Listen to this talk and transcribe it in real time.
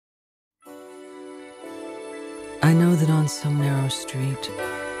I know that on some narrow street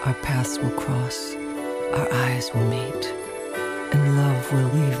our paths will cross, our eyes will meet, and love will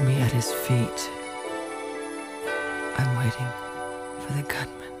leave me at his feet. I'm waiting for the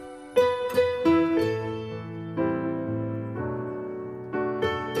gunman.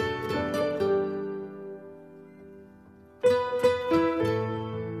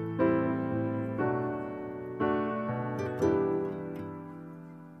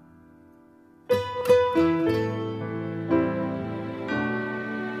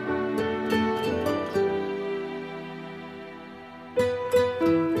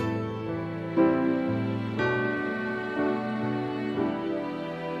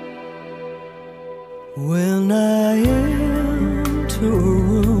 When I enter a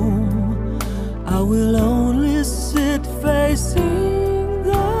room, I will only sit facing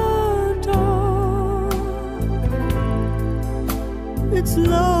the door. It's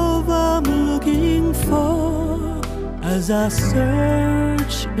love I'm looking for. As I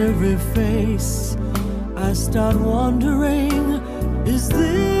search every face, I start wondering, is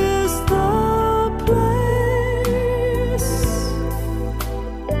this the place?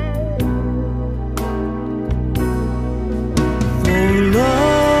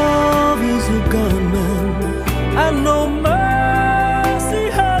 Love is a gunman, and no mercy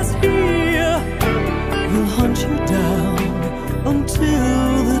has here. He'll hunt you down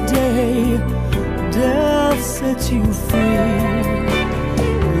until the day death sets you free.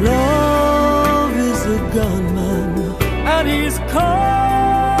 Love is a gunman, and he's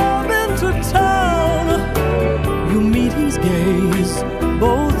coming to town. You meet his gaze,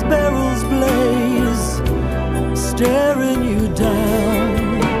 both barrels blaze, staring you down.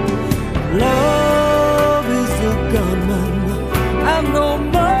 Love is a gunman, and no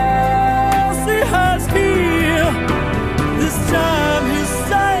mercy has here. This time his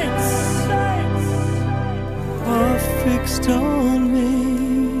sights are fixed on me.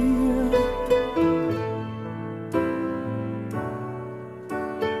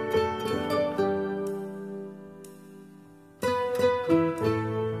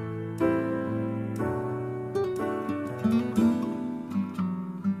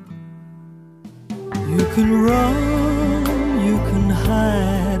 You can run, you can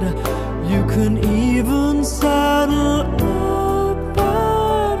hide, you can even saddle up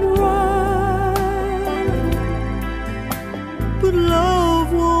and ride. But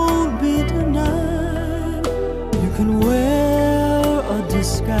love won't be denied. You can wear a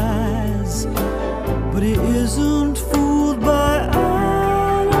disguise, but he isn't fooled by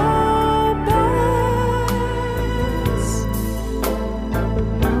alibis.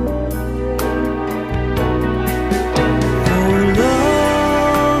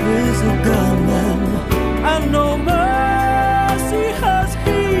 No mercy has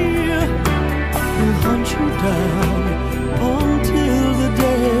here. He'll hunt you down until the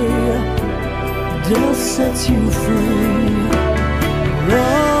day death sets you free.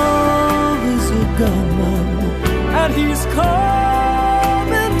 Love is a gunman, and he's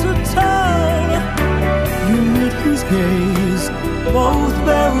coming to town. You meet his gaze, both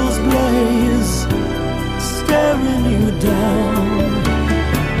barrels blaze, staring you down.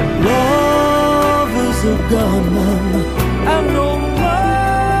 Love is a gunman, and no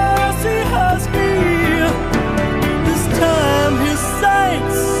mercy has here. This time his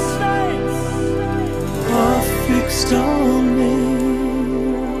sights are fixed on me.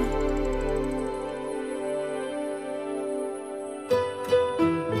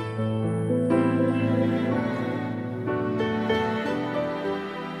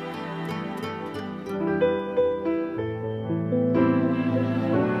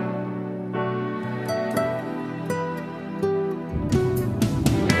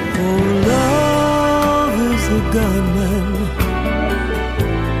 Gunman,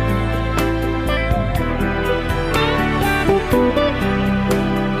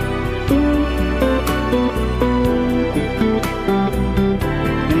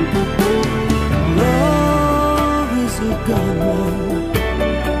 love is a gunman.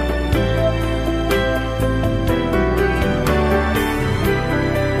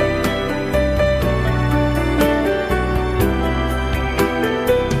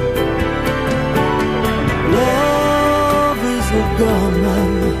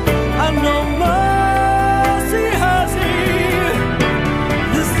 Gunman, and no mercy has he.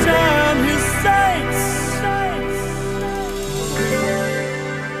 This time his sights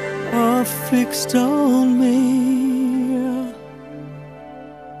are fixed on me.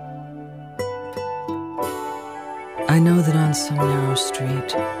 I know that on some narrow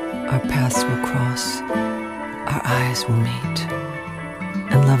street our paths will cross, our eyes will meet,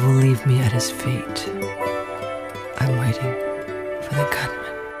 and love will leave me at his feet. waiting for the gun.